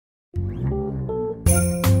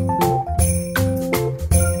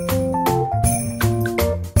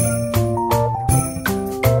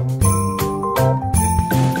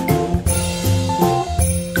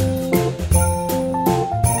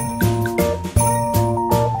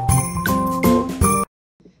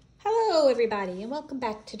everybody, and welcome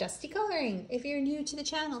back to Dusty Coloring. If you're new to the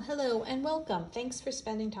channel, hello and welcome. Thanks for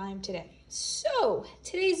spending time today. So,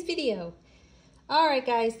 today's video. Alright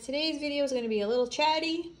guys, today's video is going to be a little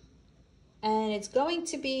chatty, and it's going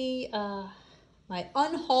to be my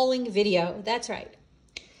unhauling video. That's right.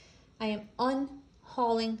 I am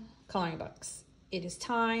unhauling coloring books. It is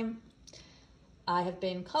time. I have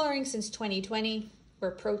been coloring since 2020. We're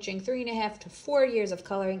approaching 3.5 to 4 years of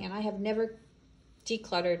coloring, and I have never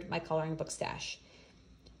decluttered my coloring book stash.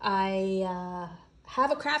 I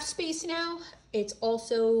have a craft space now. It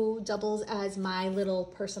also doubles as my little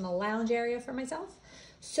personal lounge area for myself.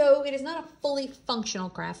 So it is not a fully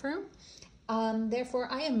functional craft room. Therefore,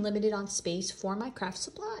 I am limited on space for my craft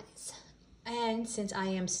supplies. And since I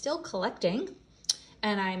am still collecting,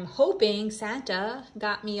 and I'm hoping Santa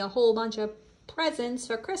got me a whole bunch of presents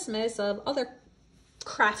for Christmas of other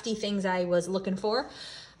crafty things I was looking for,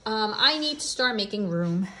 I need to start making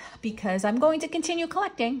room because I'm going to continue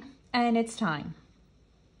collecting and it's time.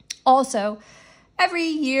 Also, every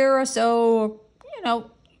year or so,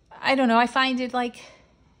 I don't know, I find it like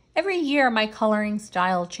every year my coloring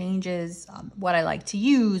style changes, what I like to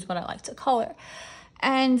use, what I like to color.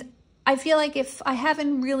 And I feel like if I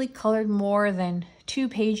haven't really colored more than 2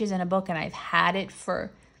 pages in a book and I've had it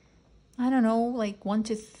for, I don't know, like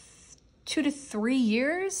 2 to 3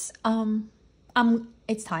 years,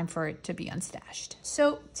 it's time for it to be unstashed.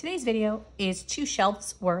 So today's video is 2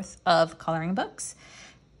 shelves worth of coloring books.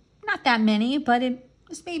 Not that many, but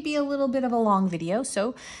this may be a little bit of a long video.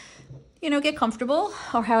 So, get comfortable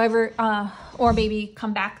or however, or maybe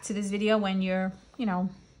come back to this video when you're,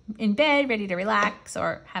 in bed, ready to relax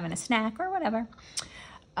or having a snack or whatever.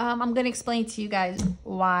 I'm going to explain to you guys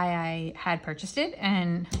why I had purchased it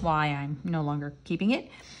and why I'm no longer keeping it.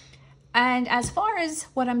 And as far as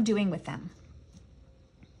what I'm doing with them,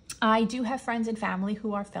 I do have friends and family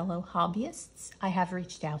who are fellow hobbyists. I have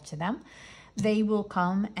reached out to them. They will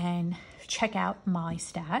come and check out my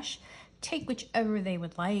stash, take whichever they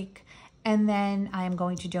would like, and then I am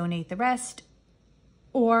going to donate the rest.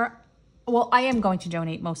 Well, I am going to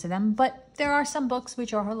donate most of them, but there are some books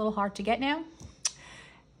which are a little hard to get now.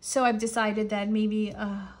 So I've decided that maybe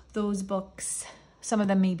those books, some of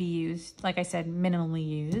them may be used, like I said, minimally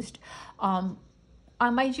used. I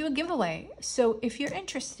might do a giveaway. So if you're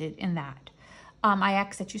interested in that, I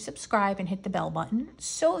ask that you subscribe and hit the bell button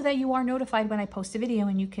so that you are notified when I post a video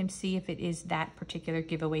and you can see if it is that particular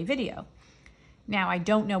giveaway video. Now, I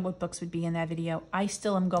don't know what books would be in that video. I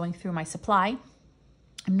still am going through my supply.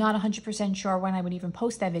 I'm not 100% sure when I would even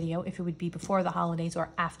post that video, if it would be before the holidays or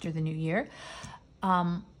after the new year.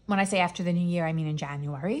 When I say after the new year, I mean in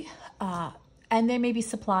January. And there may be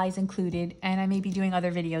supplies included, and I may be doing other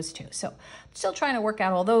videos too. So I'm still trying to work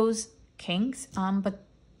out all those kinks, but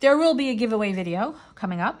there will be a giveaway video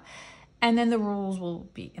coming up, and then the rules will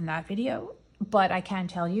be in that video. But I can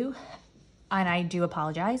tell you, and I do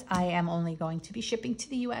apologize, I am only going to be shipping to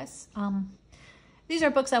the US. These are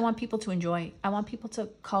books I want people to enjoy. I want people to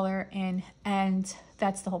color in, and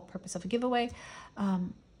that's the whole purpose of a giveaway.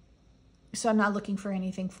 So I'm not looking for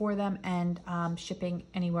anything for them, and shipping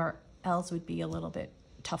anywhere else would be a little bit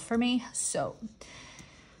tough for me. So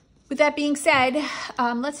with that being said,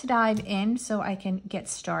 let's dive in so I can get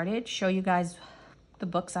started, show you guys the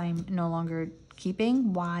books I'm no longer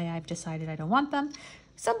keeping, why I've decided I don't want them.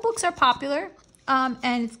 Some books are popular,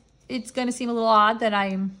 and it's going to seem a little odd that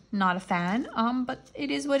I'm not a fan, but it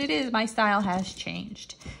is what it is. My style has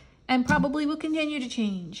changed and probably will continue to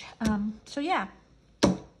change. So yeah,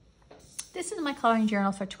 this is my coloring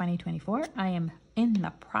journal for 2024. I am in the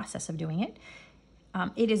process of doing it.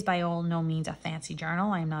 It is by all no means a fancy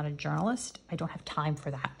journal. I am not a journalist. I don't have time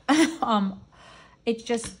for that. It's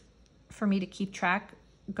just for me to keep track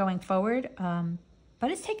going forward.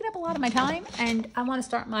 But it's taken up a lot of my time, and I want to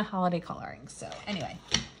start my holiday coloring. So anyway,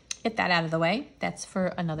 get that out of the way. That's for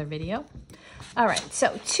another video. All right,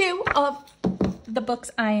 so 2 of the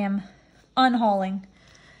books I am unhauling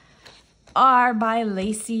are by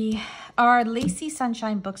Lacey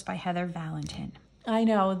Sunshine Books by Heather Valentin. I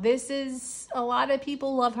know a lot of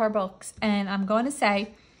people love her books, and I'm going to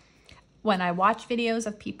say, when I watch videos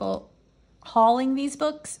of people hauling these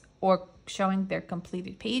books or showing their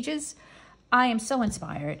completed pages, I am so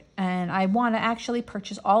inspired, and I want to actually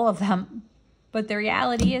purchase all of them. But the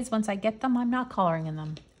reality is, once I get them, I'm not coloring in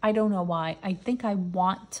them. I don't know why. I think I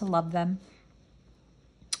want to love them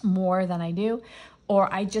more than I do,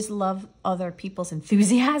 or I just love other people's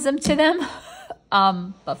enthusiasm to them.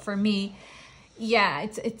 But for me, yeah,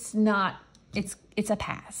 it's a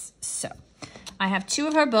pass. So I have 2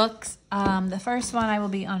 of her books. The first one I will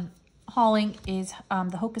be unhauling is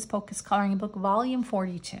the Hocus Pocus Coloring Book, Volume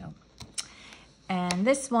 42. And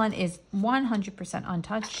this one is 100%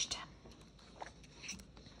 untouched.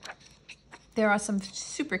 There are some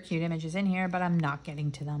super cute images in here, but I'm not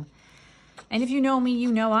getting to them. And if you know me,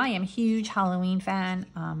 you know I am a huge Halloween fan.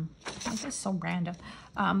 It's just so random.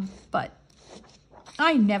 But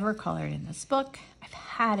I never colored in this book. I've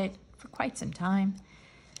had it for quite some time.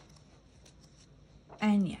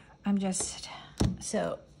 And yeah,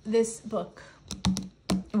 so this book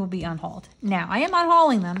will be unhauled. Now, I am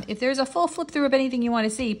unhauling them. If there's a full flip through of anything you want to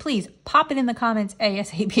see, please pop it in the comments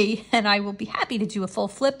ASAP, and I will be happy to do a full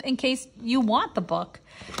flip in case you want the book.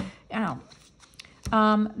 The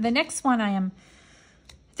next one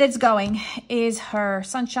that's going is her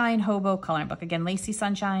Sunshine Hobo coloring book. Again, Lacey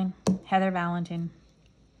Sunshine, Heather Valentin.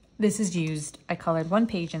 This is used. I colored one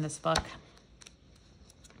page in this book.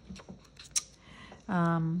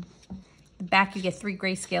 Back you get 3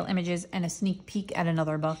 grayscale images and a sneak peek at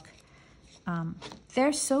another book.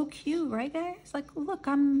 They're so cute, right guys? Like, look,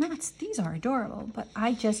 these are adorable, but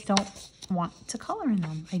I just don't want to color in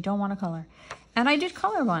them. I don't want to color. And I did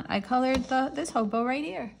color one. I colored this hobo right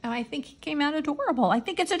here, and I think he came out adorable. I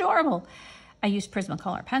think it's adorable. I used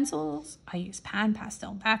Prismacolor pencils. I used pan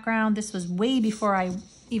pastel background. This was way before I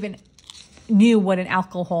even knew what an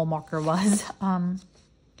alcohol marker was.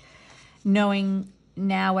 Knowing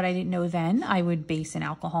now what I didn't know then, I would base an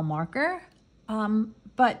alcohol marker.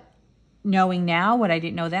 But knowing now what I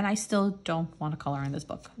didn't know then, I still don't want to color in this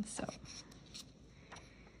book. So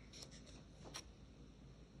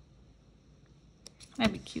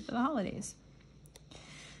that'd be cute for the holidays.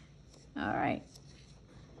 All right.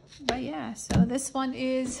 But yeah, so this one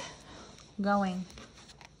is going.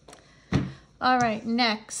 All right,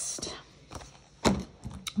 next.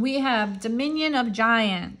 We have Dominion of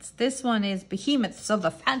Giants. This one is Behemoths of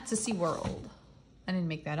the Fantasy World. I didn't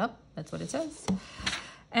make that up. That's what it says.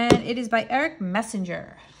 And it is by Eric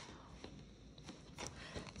Messenger.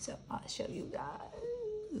 So I'll show you guys.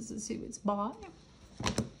 This is who it's by.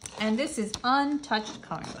 And this is untouched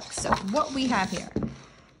coloring book. So what we have here.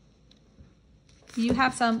 You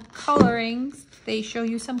have some colorings. They show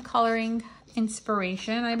you some coloring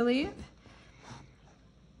inspiration, I believe.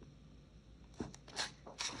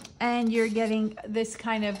 And you're getting this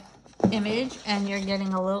kind of image, and you're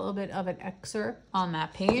getting a little bit of an excerpt on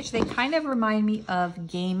that page. They kind of remind me of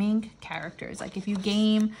gaming characters. Like if you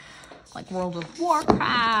game like World of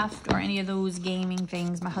Warcraft or any of those gaming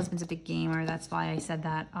things. My husband's a big gamer, that's why I said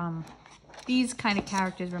that. These kind of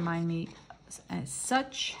characters remind me as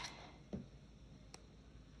such.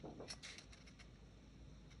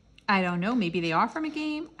 I don't know, maybe they are from a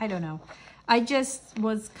game. I don't know. I just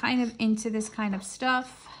was kind of into this kind of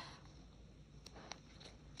stuff.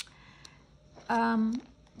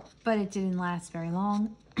 But it didn't last very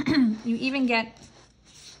long. You even get,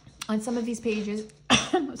 on some of these pages,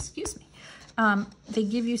 excuse me, they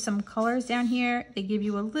give you some colors down here. They give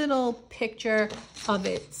you a little picture of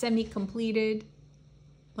it semi-completed,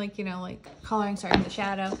 like, you know, like coloring starting with the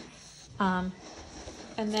shadow. And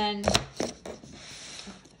then,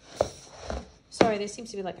 sorry, there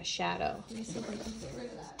seems to be like a shadow. Let me see if I can get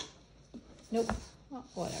rid of that. Nope. Oh,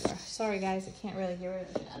 whatever. Sorry, guys, I can't really get rid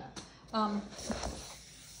of the shadow.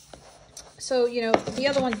 So, you know, the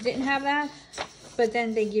other ones didn't have that, but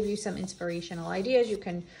then they give you some inspirational ideas. You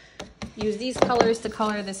can use these colors to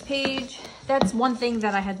color this page. That's one thing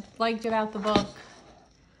that I had liked about the book.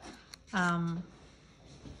 But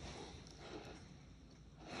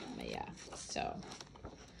yeah, so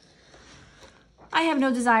I have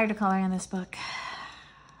no desire to color in this book.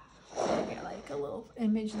 Get like a little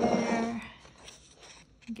image there.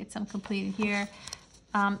 Get some completed here.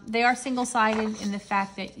 They are single-sided in the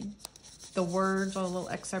fact that the words or a little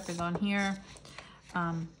excerpt is on here.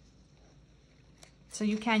 So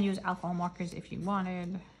you can use alcohol markers if you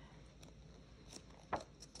wanted.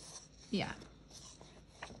 Yeah.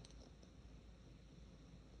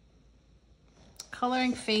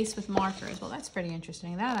 Coloring face with markers. Well, that's pretty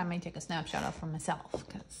interesting. That I might take a snapshot of for myself.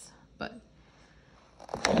 But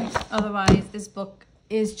otherwise, this book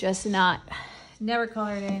is just never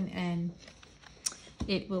colored in, and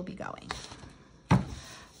it will be going.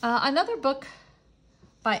 Another book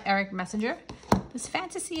by Eric Messenger is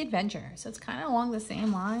Fantasy Adventure. So it's kind of along the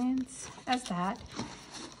same lines as that.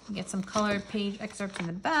 You get some colored page excerpts in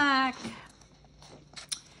the back.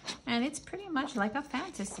 And it's pretty much like a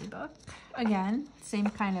fantasy book. Again, same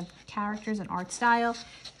kind of characters and art style.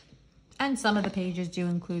 And some of the pages do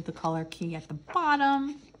include the color key at the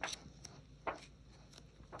bottom.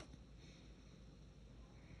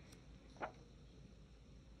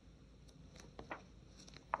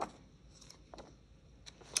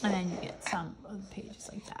 And then you get some of the pages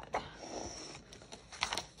like that.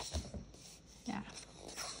 Yeah.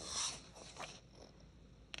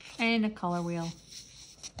 and a color wheel.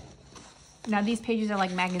 Now these pages are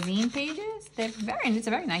like magazine pages. It's a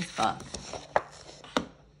very nice book.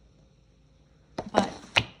 But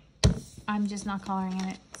I'm just not coloring in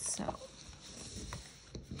it, so.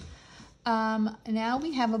 Now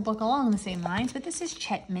we have a book along the same lines, but this is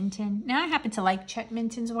Chet Minton. Now I happen to like Chet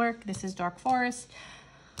Minton's work. This is Dark Forest.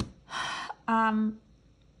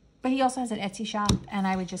 But he also has an Etsy shop, and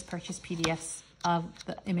I would just purchase PDFs of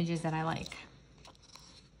the images that I like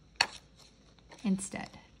instead.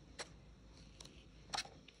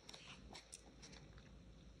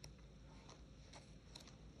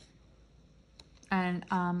 And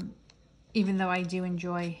even though I do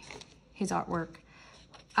enjoy his artwork,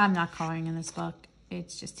 I'm not coloring in this book.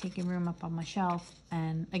 It's just taking room up on my shelf.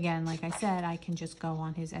 And again, like I said, I can just go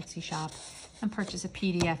on his Etsy shop and purchase a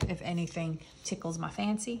PDF if anything tickles my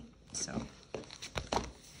fancy. So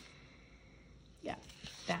yeah,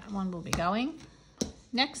 that one will be going.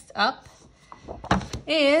 Next up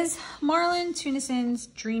is Marlon Tunison's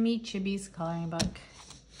Dreamy Chibis coloring book.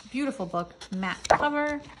 Beautiful book, matte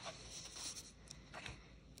cover.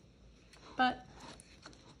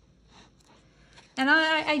 And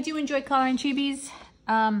I do enjoy coloring chibis.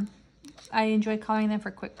 I enjoy coloring them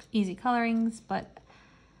for quick, easy colorings, but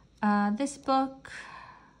this book,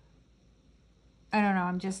 I don't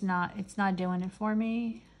know, it's not doing it for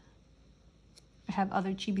me. I have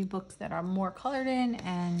other chibi books that are more colored in,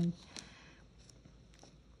 and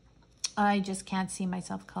I just can't see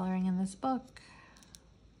myself coloring in this book.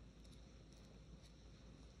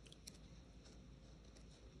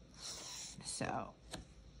 So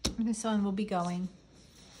this one will be going.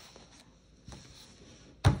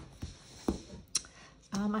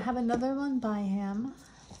 I have another one by him,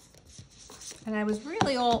 and I was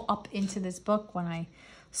really all up into this book when I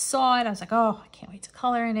saw it. I was like, oh, I can't wait to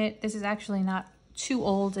color in it. This is actually not too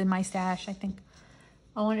old in my stash. I think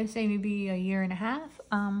I want to say maybe a year and a half,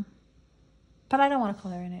 but I don't want to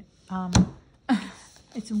color in it.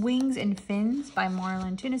 It's Wings and Fins by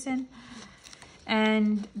Marlon Tunison,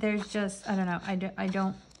 and there's just, I don't know, I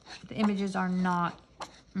don't, the images are not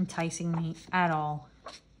enticing me at all.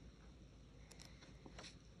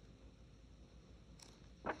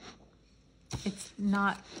 It's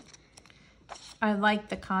not, I like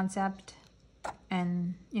the concept,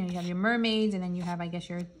 and you know, you have your mermaids, and then you have, I guess,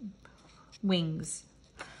 your wings,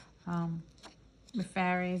 with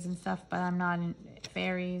fairies and stuff, but I'm not in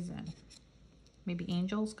fairies and maybe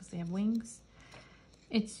angels because they have wings.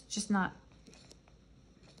 It's just not,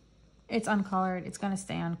 it's uncolored. It's going to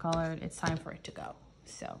stay uncolored. It's time for it to go.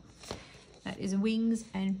 So that is Wings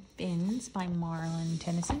and Fins by Marlon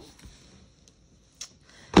Tennyson.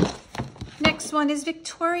 Next one is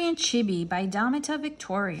Victorian Chibi by Damita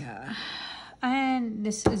Victoria. And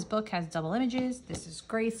this book has double images. This is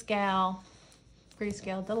grayscale.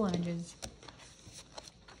 Grayscale, double images.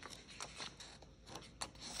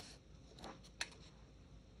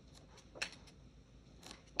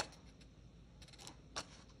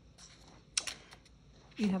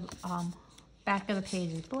 You have back of the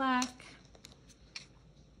page is black.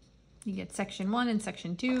 You get section 1 and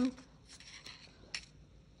section 2.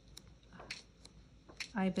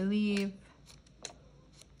 I believe,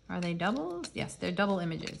 are they doubles? Yes, they're double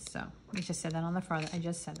images. So we just said that on the front. I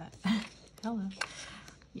just said that. Hello.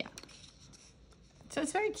 Yeah. So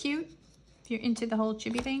it's very cute if you're into the whole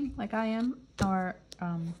chibi thing like I am, or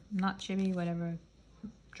not chibi, whatever,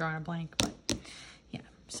 drawing a blank, but yeah.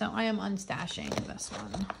 So I am unstashing this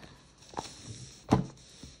one.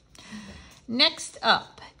 Next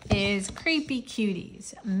up is Creepy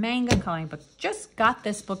Cuties manga coloring book. Just got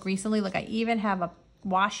this book recently. Like, I even have a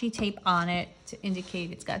washi tape on it to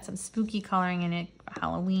indicate it's got some spooky coloring in it for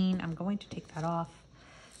Halloween. I'm going to take that off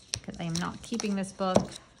because I am not keeping this book.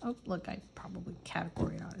 Oh, look, I probably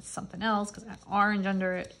categorized it as something else because I have orange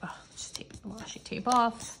under it. Oh, let's just take the washi tape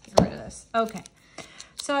off. Get rid of this. Okay.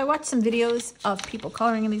 So I watched some videos of people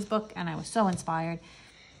coloring in these books, and I was so inspired.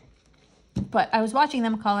 But I was watching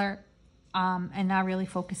them color and not really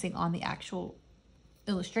focusing on the actual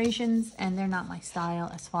illustrations, and they're not my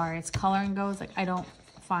style as far as coloring goes. Like, I don't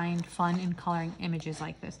find fun in coloring images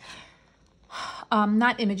like this.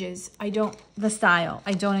 Not images. The style.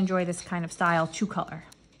 I don't enjoy this kind of style to color.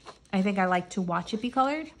 I think I like to watch it be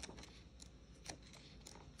colored.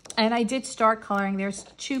 And I did start coloring. There's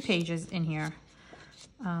 2 pages in here.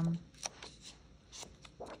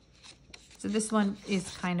 So this one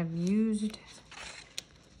is kind of used.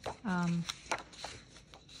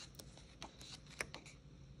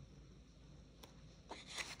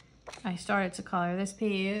 I started to color this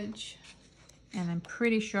page, and I'm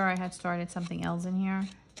pretty sure I had started something else in here.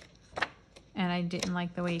 and I didn't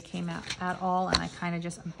like the way it came out at all, and I kind of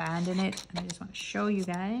just abandoned it, and I just want to show you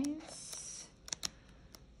guys.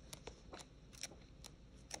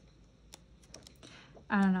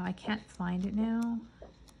 I don't know, I can't find it now,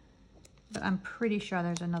 but I'm pretty sure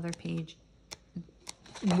there's another page.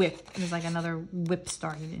 There's like another whip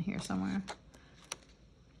started in here somewhere.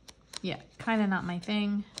 Yeah, kind of not my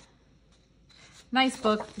thing. Nice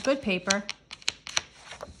book, good paper.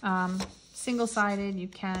 Single-sided, you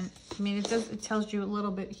can, I mean, it tells you a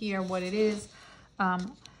little bit here what it is,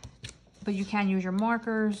 but you can use your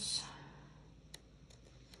markers.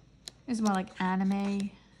 It's more like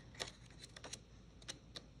anime.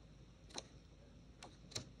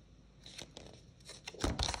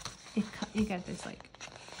 You got this like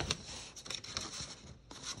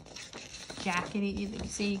jacket. You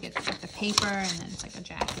see, you get the paper, and then it's like a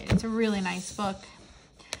jacket. It's a really nice book.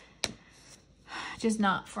 Just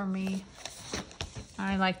not for me.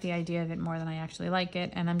 I like the idea of it more than I actually like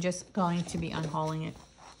it, and I'm just going to be unhauling it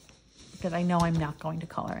because I know I'm not going to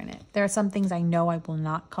color in it. There are some things I know I will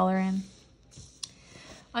not color in.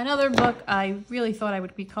 Another book I really thought I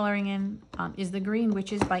would be coloring in is The Green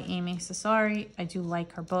Witches by Amy Sassari. I do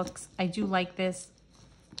like her books. I do like this.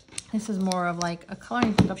 This is more of like a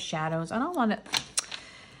coloring book of shadows. I don't want to...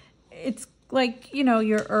 It's like, you know,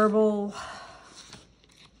 your herbal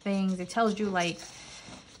things. It tells you like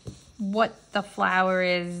what the flower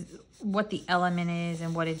is, what the element is,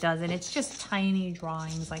 and what it does. And it's just tiny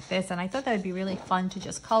drawings like this. And I thought that would be really fun to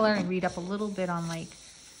just color and read up a little bit on like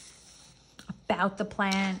about the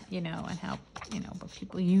plant, you know, and how, you know, what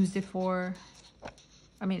people used it for.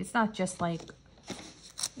 I mean, it's not just like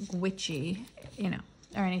witchy, you know,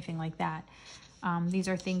 or anything like that. These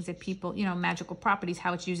are things that people, you know, magical properties,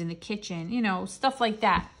 how it's used in the kitchen, you know, stuff like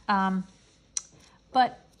that.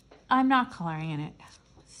 But I'm not coloring in it,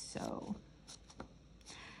 so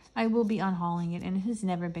I will be unhauling it, and it has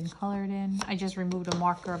never been colored in. I just removed a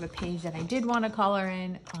marker of a page that I did want to color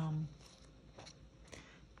in.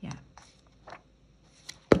 Yeah.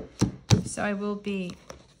 So I will be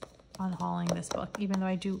unhauling this book, even though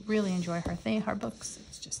I do really enjoy her books.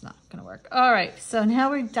 It's just not going to work. All right, so now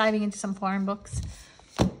we're diving into some foreign books.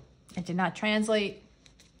 I did not translate.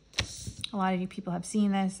 A lot of you people have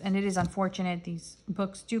seen this, and it is unfortunate. These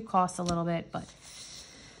books do cost a little bit, but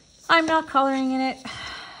I'm not coloring in it.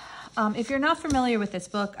 If you're not familiar with this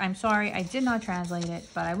book, I'm sorry, I did not translate it,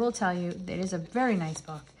 but I will tell you that it is a very nice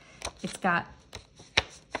book. It's got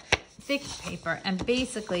thick paper, and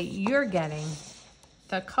basically you're getting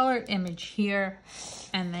the colored image here,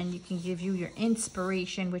 and then you can give you your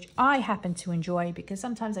inspiration, which I happen to enjoy because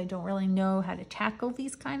sometimes I don't really know how to tackle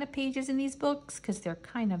these kind of pages in these books because they're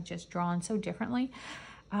kind of just drawn so differently.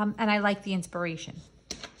 And I like the inspiration.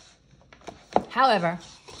 However,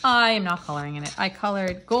 I am not coloring in it. I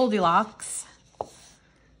colored Goldilocks.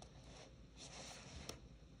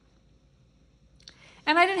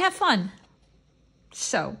 And I didn't have fun.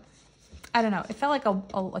 So, I don't know. It felt like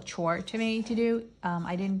a chore to me to do.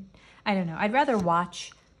 I don't know. I'd rather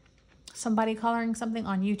watch somebody coloring something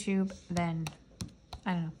on YouTube than,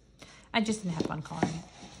 I don't know. I just didn't have fun coloring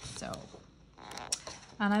it. So,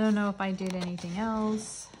 and I don't know if I did anything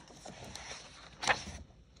else.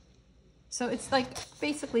 So it's like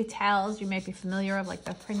basically tales you may be familiar of, like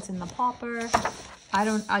The Prince and the Pauper.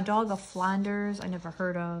 A Dog of Flanders, I never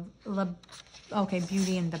heard of. Okay,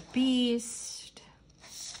 Beauty and the Beast.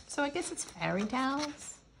 So I guess it's fairy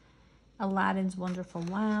tales. Aladdin's Wonderful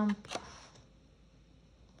Lamp.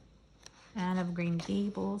 Anne of Green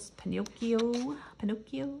Gables. Pinocchio,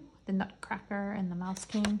 the Nutcracker and the Mouse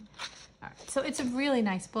King. All right, so it's a really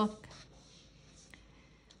nice book.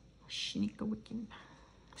 Sneakerwicken.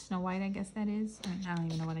 Snow White, I guess that is. I don't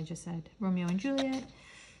even know what I just said. Romeo and Juliet.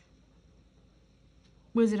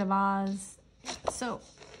 Wizard of Oz. So,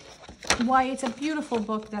 why it's a beautiful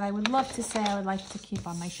book that I would love to say I would like to keep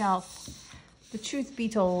on my shelf. The truth be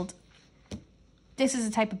told, this is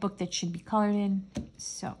the type of book that should be colored in.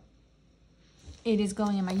 So, it is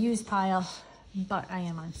going in my used pile, but I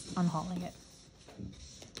am unhauling it.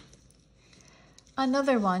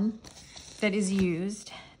 Another one that is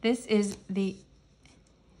used. This is the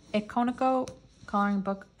Econiko coloring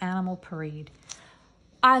book, Animal Parade.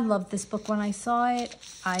 I loved this book when I saw it.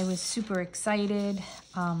 I was super excited,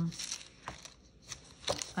 and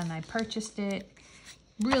I purchased it.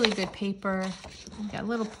 Really good paper. Got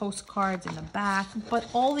little postcards in the back, but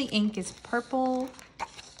all the ink is purple.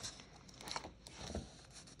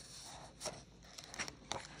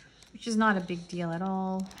 Which is not a big deal at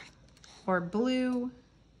all. Or blue.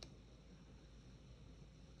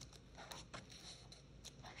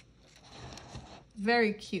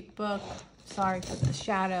 Very cute book. Sorry for the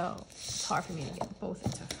shadow. It's hard for me to get both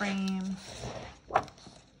into frame.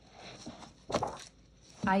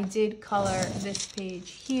 I did color this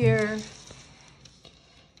page here.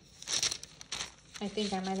 I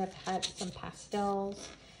think I might have had some pastels,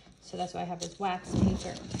 so that's why I have this wax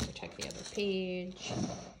paper to protect the other page.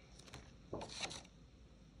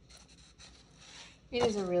 It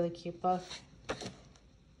is a really cute book.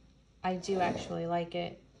 I do actually like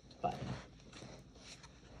it, but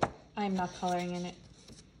I'm not coloring in it.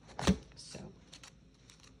 So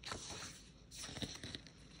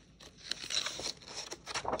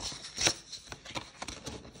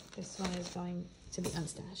this one is going to be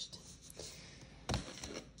unstashed.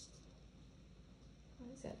 What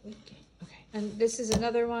is that? Okay. And this is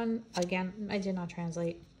another one. Again, I did not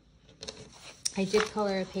translate. I did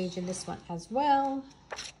color a page in this one as well.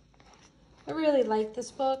 I really like this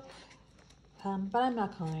book, but I'm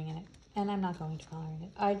not coloring in it, and I'm not going to color in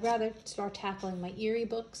it. I'd rather start tackling my Eerie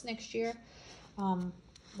books next year.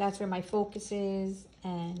 That's where my focus is,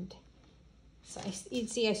 and so you'd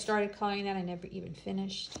see I started coloring that. I never even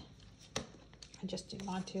finished. I just didn't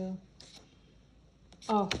want to.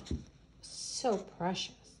 Oh, so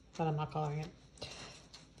precious, but I'm not coloring it.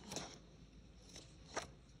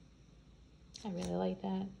 I really like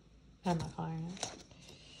that. I'm not coloring it.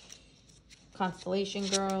 Constellation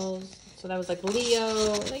Girls. So that was like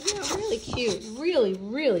Leo. Like, you know, really cute. Really,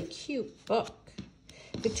 really cute book.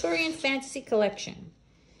 Victorian Fantasy Collection.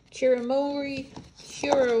 Kuromori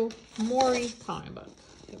coloring book.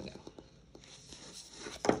 Here we go.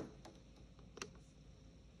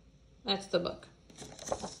 That's the book.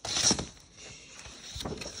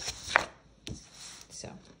 So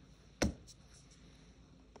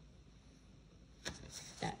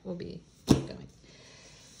that will be going.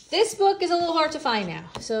 This book is a little hard to find now.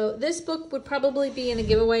 So this book would probably be in a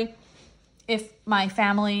giveaway if my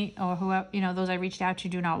family or whoever, you know, those I reached out to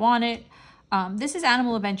do not want it. This is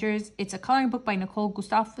Animal Adventures. It's a coloring book by Nicole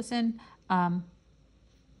Gustafsson. And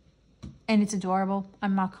it's adorable.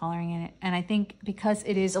 I'm not coloring in it. And I think because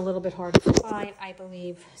it is a little bit harder to find, I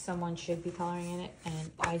believe someone should be coloring in it.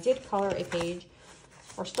 And I did color a page,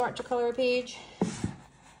 or start to color a page.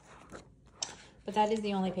 But that is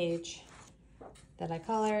the only page that I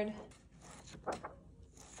colored.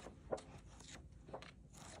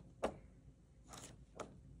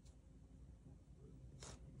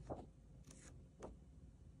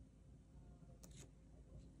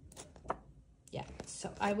 Yeah, so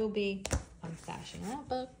I will be unstashing that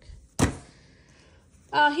book.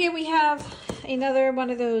 Here we have another one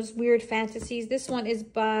of those weird fantasies. This one is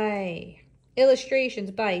by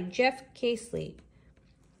illustrations by Jeff Casely,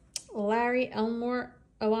 Larry Elmore,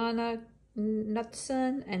 Alana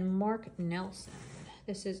Knutson, and Mark Nelson.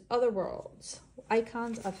 This is Otherworlds,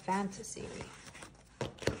 Icons of Fantasy.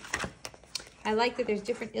 I like that there's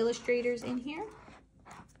different illustrators in here.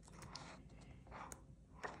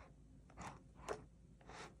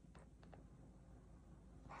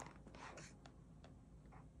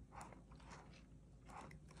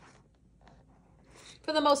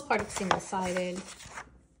 For the most part, it's single-sided.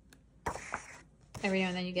 Every now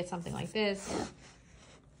and then you get something like this.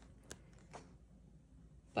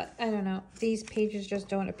 But I don't know. These pages just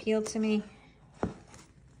don't appeal to me.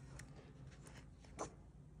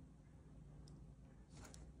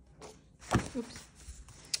 Oops.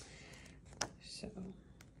 So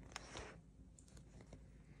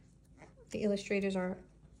the illustrators are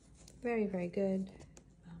very, very good.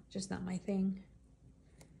 Just not my thing.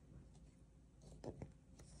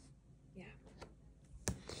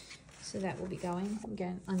 So that will be going,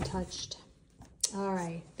 again, untouched. All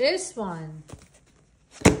right, this one.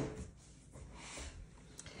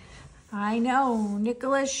 I know,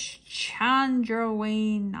 Nicholas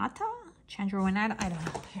Chandrawinata? I don't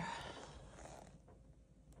know. Here.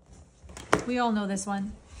 We all know this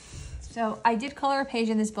one. So I did color a page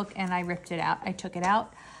in this book and I ripped it out. I took it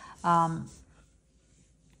out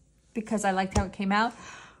because I liked how it came out.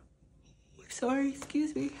 Sorry,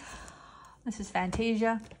 excuse me. This is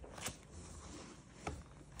Fantasia.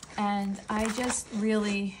 And I just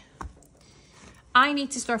really, I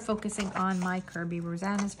need to start focusing on my Kirby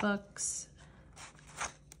Rosanna's books.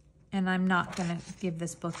 And I'm not going to give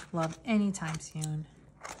this book love anytime soon.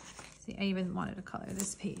 See, I even wanted to color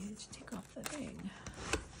this page. Take off the thing.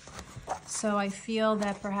 So I feel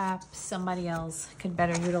that perhaps somebody else could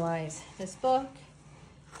better utilize this book.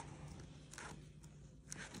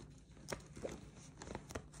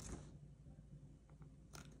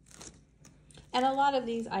 And a lot of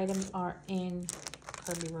these items are in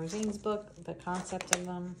Kirby Rosane's book, the concept of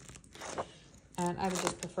them. And I would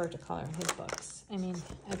just prefer to color in his books. I mean,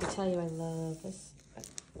 I could tell you I love this. But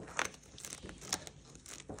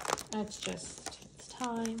That's just, it's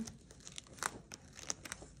time.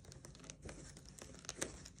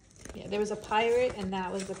 Yeah, there was a pirate, and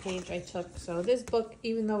that was the page I took. So this book,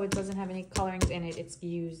 even though it doesn't have any colorings in it, it's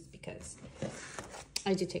used because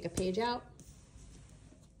I did take a page out.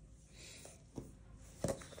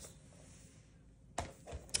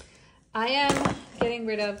 I am getting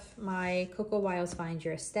rid of my Coco Wild's Find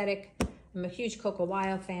Your Aesthetic. I'm a huge Coco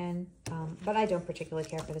Wild fan, but I don't particularly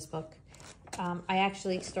care for this book. I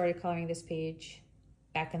actually started coloring this page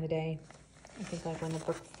back in the day. I think like when the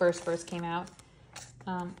book first came out.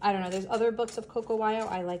 I don't know, there's other books of Coco Wild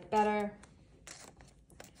I like better.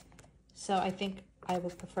 So I think I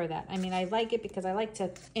would prefer that. I mean, I like it because I like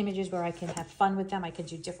to images where I can have fun with them. I could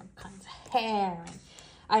do different kinds of hair. And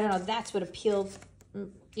I don't know, that's what appealed,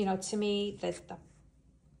 you know, to me,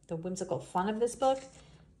 the whimsical fun of this book.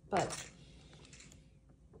 But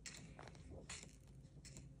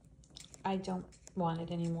I don't want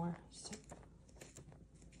it anymore. So.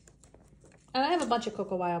 And I have a bunch of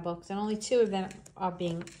Coco Wild books, and only 2 of them are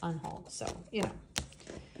being unhauled. So, you know.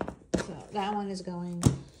 So that one is going.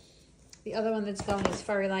 The other one that's going is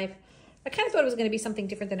Furry Life. I kind of thought it was going to be something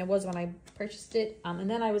different than it was when I purchased it. And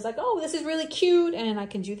then I was like, oh, this is really cute, and I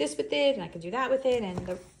can do this with it, and I can do that with it. And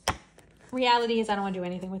the reality is I don't want to do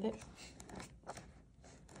anything with it.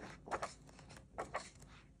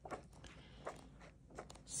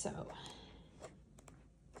 So,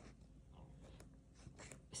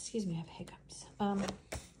 excuse me, I have hiccups.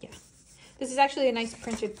 Yeah. This is actually a nice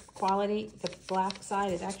printed quality. The black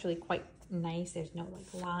side is actually quite nice. There's no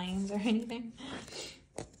like lines or anything.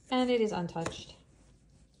 And it is untouched.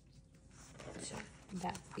 So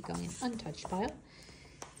that would be going in untouched pile.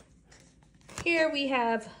 Here we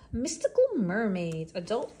have Mystical Mermaids,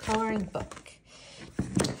 adult coloring book.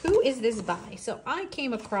 Who is this by? So I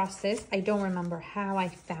came across this. I don't remember how I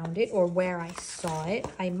found it or where I saw it.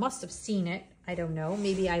 I must have seen it. I don't know.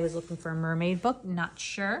 Maybe I was looking for a mermaid book. Not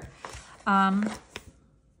sure. But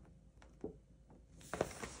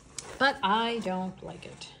I don't like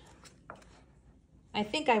it. I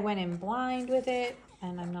think I went in blind with it,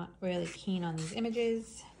 and I'm not really keen on these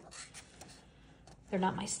images. They're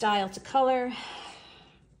not my style to color.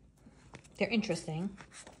 They're interesting.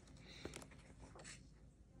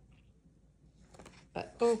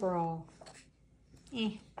 But overall,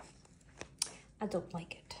 I don't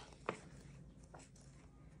like it.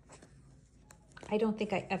 I don't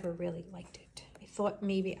think I ever really liked it. I thought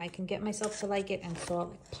maybe I can get myself to like it and saw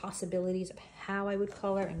like possibilities of how I would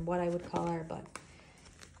color and what I would color, but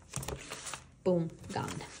boom,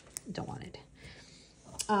 gone. Don't want it.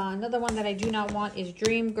 Another one that I do not want is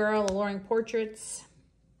Dream Girl Alluring Portraits.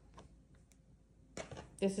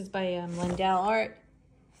 This is by Lindell Art.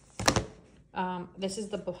 This is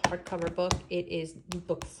the hardcover book. It is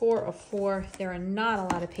book 4 of 4. There are not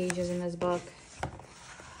a lot of pages in this book.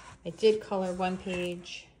 I did color 1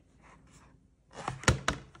 page.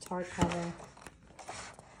 It's hardcover.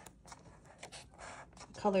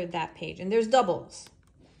 Colored that page. And there's doubles.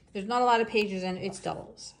 There's not a lot of pages and it's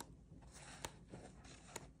doubles.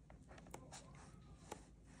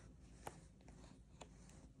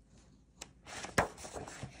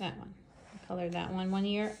 That one. I colored that one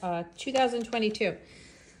year. 2022.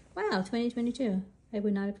 Wow, 2022. I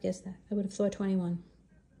would not have guessed that. I would have thought 21.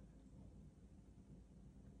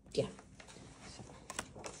 Yeah. So,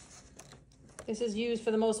 this is used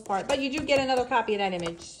for the most part, but you do get another copy of that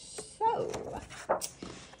image. So,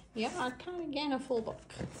 yeah, I'm kind of getting a full book.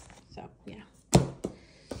 So, yeah.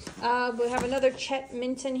 We have another Chet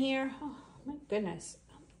Minton here. Oh, my goodness.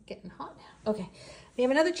 I'm getting hot now. Okay. We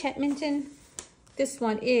have another Chet Minton. This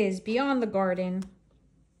one is Beyond the Garden.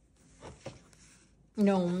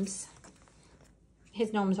 Gnomes.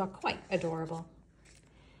 His gnomes are quite adorable.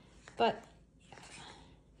 But, yeah.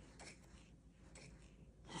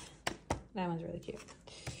 That one's really cute.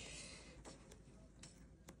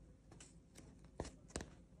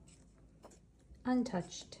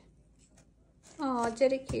 Untouched. Oh,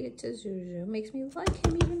 dedicated to Zuzu. Makes me like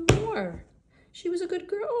him even more. She was a good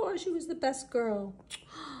girl. Oh, she was the best girl.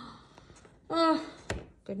 Oh,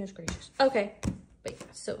 goodness gracious. Okay, but yeah,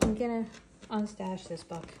 so I'm gonna unstash this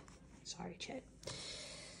book. Sorry, Chet.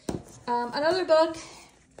 Another book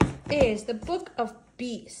is the Book of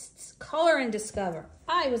Beasts, Color and Discover.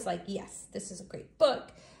 I was like, yes, this is a great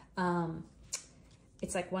book.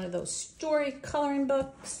 It's like one of those story coloring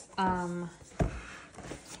books.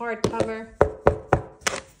 Hardcover.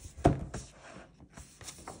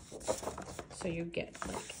 So you get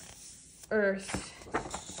like Earth,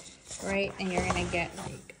 right? And you're gonna get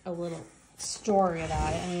like a little story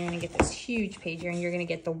about it, and you're gonna get this huge page here, and you're gonna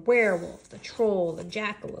get the werewolf, the troll, the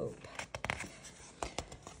jackalope.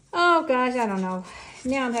 Oh gosh, I don't know.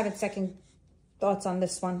 Now I'm having second thoughts on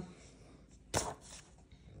this one.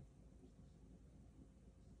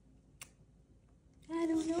 I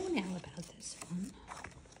don't know now about this one.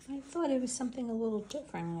 I thought it was something a little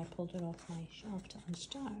different when I pulled it off my shelf to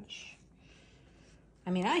unstash. I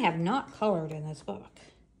mean, I have not colored in this book,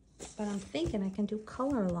 but I'm thinking I can do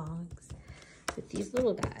color logs with these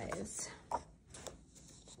little guys.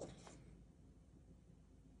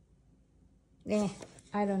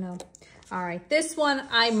 I don't know. All right, this one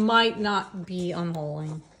I might not be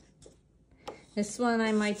unrolling. This one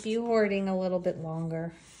I might be hoarding a little bit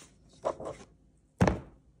longer.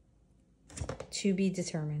 To be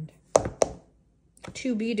determined.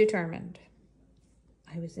 To be determined.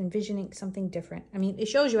 I was envisioning something different. I mean, it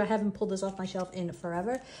shows you I haven't pulled this off my shelf in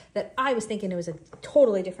forever, that I was thinking it was a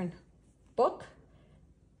totally different book.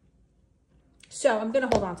 So I'm going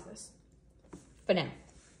to hold on to this for now.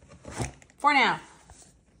 For now.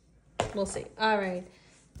 We'll see. All right.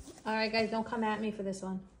 All right, guys, don't come at me for this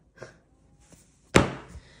one.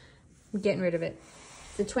 I'm getting rid of it.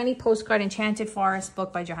 The 20 Postcard Enchanted Forest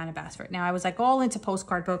book by Johanna Basford. Now, I was like all into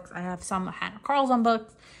postcard books. I have some Hannah Carlson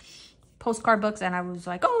books, postcard books, and I was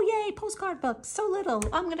like, oh, yay, postcard books. So little.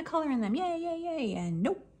 I'm going to color in them. Yay, yay, yay. And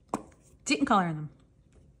nope, didn't color in them.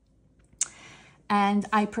 And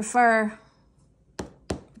I prefer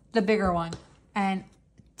the bigger one. And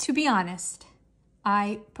to be honest,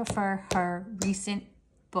 I prefer her recent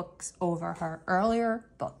books over her earlier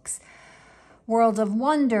books. World of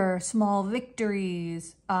Wonder, Small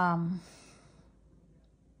Victories, World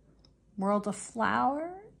of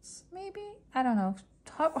Flowers, maybe? I don't know.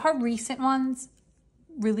 Her recent ones,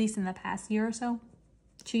 released in the past year or so,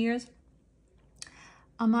 2 years.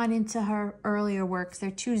 I'm not into her earlier works.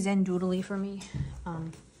 They're too zen doodly for me.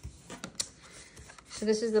 So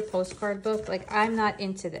this is the postcard book. Like, I'm not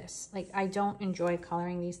into this. Like, I don't enjoy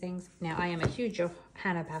coloring these things. Now, I am a huge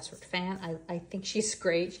Hannah Basford fan. I think she's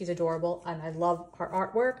great. She's adorable. And I love her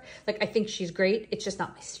artwork. Like, I think she's great. It's just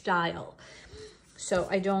not my style. So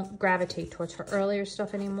I don't gravitate towards her earlier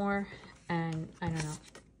stuff anymore. And I don't know.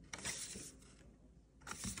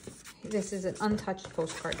 This is an untouched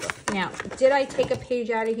postcard book. Now, did I take a page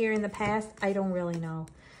out of here in the past? I don't really know.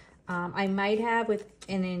 I might have with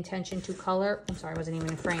an intention to color. I'm sorry, I wasn't even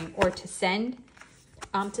in frame. Or to send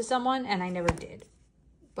to someone, and I never did.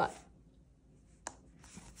 But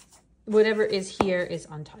whatever is here is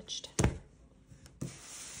untouched.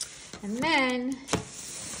 And then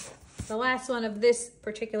the last one of this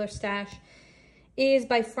particular stash is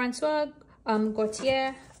by Francois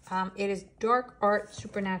Gauthier. It is Dark Art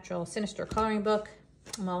Supernatural Sinister coloring book.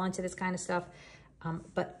 I'm all into this kind of stuff,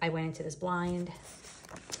 but I went into this blind.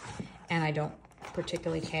 And I don't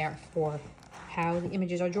particularly care for how the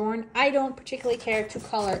images are drawn. I don't particularly care to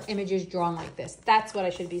color images drawn like this. That's what I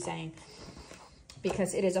should be saying.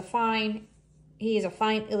 Because it is he is a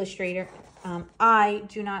fine illustrator. I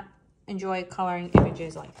do not enjoy coloring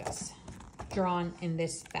images like this, drawn in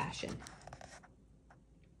this fashion.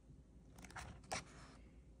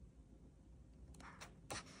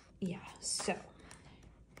 Yeah, so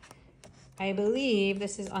I believe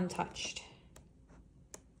this is untouched.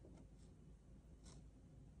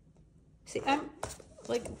 See, I'm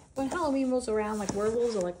like, when Halloween rolls around, like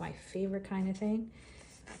werewolves are like my favorite kind of thing.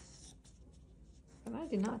 But I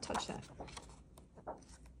did not touch that.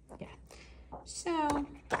 Yeah. So,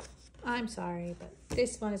 I'm sorry, but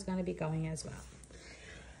this one is going to be going as well.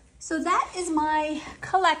 So that is my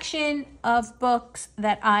collection of books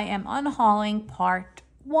that I am unhauling, part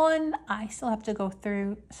 1. I still have to go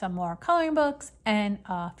through some more coloring books and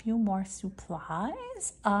a few more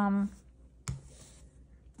supplies.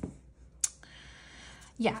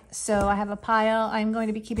 Yeah, so I have a pile. I'm going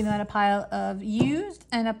to be keeping them in a pile of used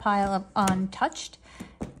and a pile of untouched.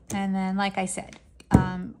 And then, like I said,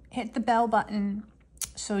 hit the bell button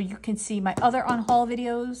so you can see my other unhaul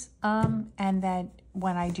videos. And then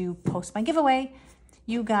when I do post my giveaway,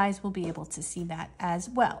 you guys will be able to see that as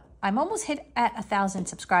well. I'm almost hit at 1,000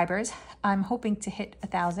 subscribers. I'm hoping to hit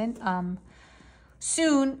 1,000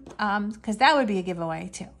 soon, because that would be a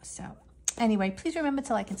giveaway too. So anyway, please remember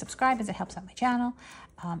to like and subscribe as it helps out my channel.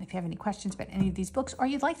 If you have any questions about any of these books or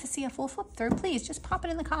you'd like to see a full flip through, please just pop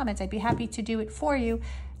it in the comments. I'd be happy to do it for you.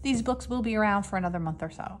 These books will be around for another month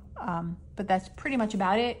or so. But that's pretty much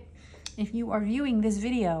about it. If you are viewing this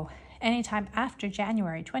video anytime after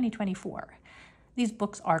January 2024, these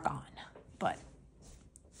books are gone. But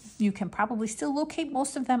you can probably still locate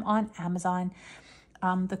most of them on Amazon.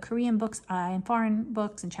 The Korean books and foreign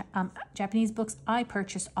books and Japanese books I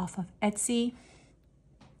purchased off of Etsy.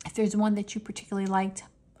 If there's one that you particularly liked,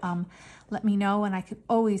 let me know, and I could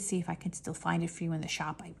always see if I can still find it for you in the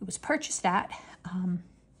shop it was purchased at.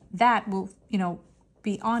 That will,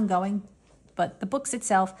 be ongoing, but the books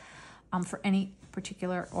itself, for any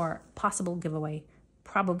particular or possible giveaway,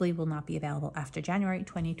 probably will not be available after January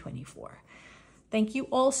 2024. Thank you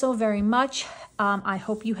all so very much. I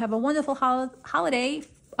hope you have a wonderful holiday,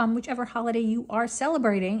 whichever holiday you are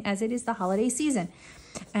celebrating, as it is the holiday season.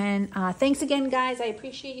 And thanks again, guys. I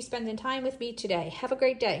appreciate you spending time with me today. Have a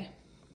great day.